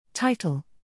Title: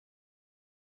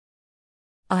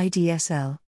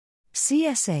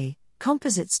 IDSL.CSA,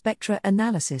 Composite Spectra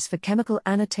Analysis for Chemical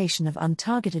Annotation of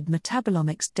Untargeted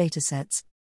Metabolomics Datasets.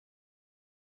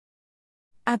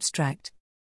 Abstract: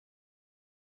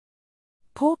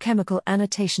 Poor chemical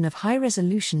annotation of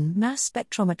high-resolution mass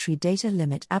spectrometry data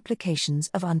limit applications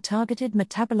of untargeted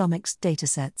metabolomics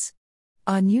datasets.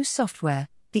 Our new software,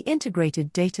 the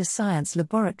Integrated Data Science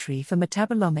Laboratory for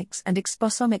Metabolomics and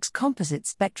Exposomics Composite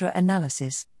Spectra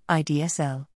Analysis,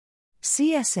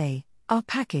 IDSL.CSA, our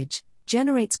package,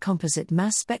 generates composite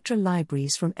mass spectra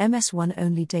libraries from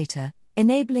MS1-only data,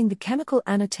 enabling the chemical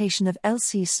annotation of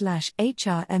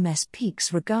LC/HRMS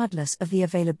peaks regardless of the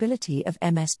availability of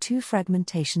MS2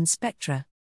 fragmentation spectra.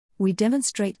 We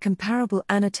demonstrate comparable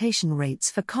annotation rates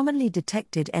for commonly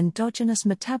detected endogenous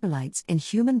metabolites in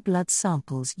human blood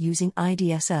samples using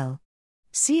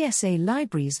IDSL.CSA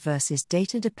libraries versus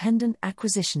data-dependent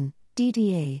acquisition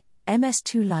 (DDA)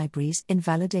 MS2 libraries in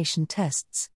validation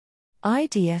tests.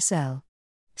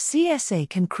 IDSL.CSA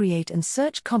can create and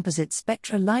search composite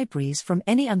spectra libraries from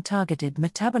any untargeted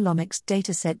metabolomics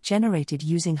dataset generated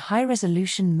using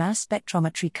high-resolution mass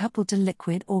spectrometry coupled to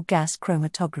liquid or gas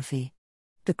chromatography.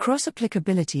 The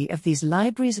cross-applicability of these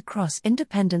libraries across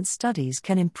independent studies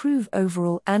can improve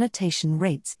overall annotation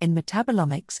rates in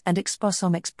metabolomics and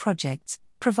exposomics projects,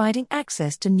 providing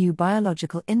access to new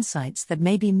biological insights that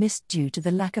may be missed due to the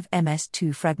lack of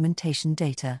MS2 fragmentation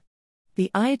data.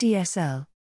 The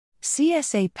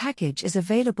IDSL.CSA package is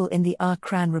available in the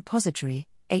R-CRAN repository,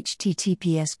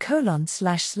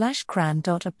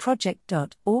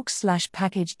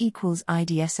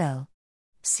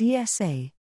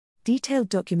 https://cran.project.org/package=IDSL.CSA. Detailed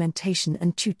documentation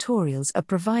and tutorials are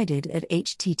provided at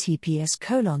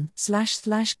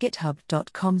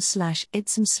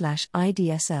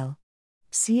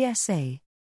https://github.com/itsum/IDSL.CSA.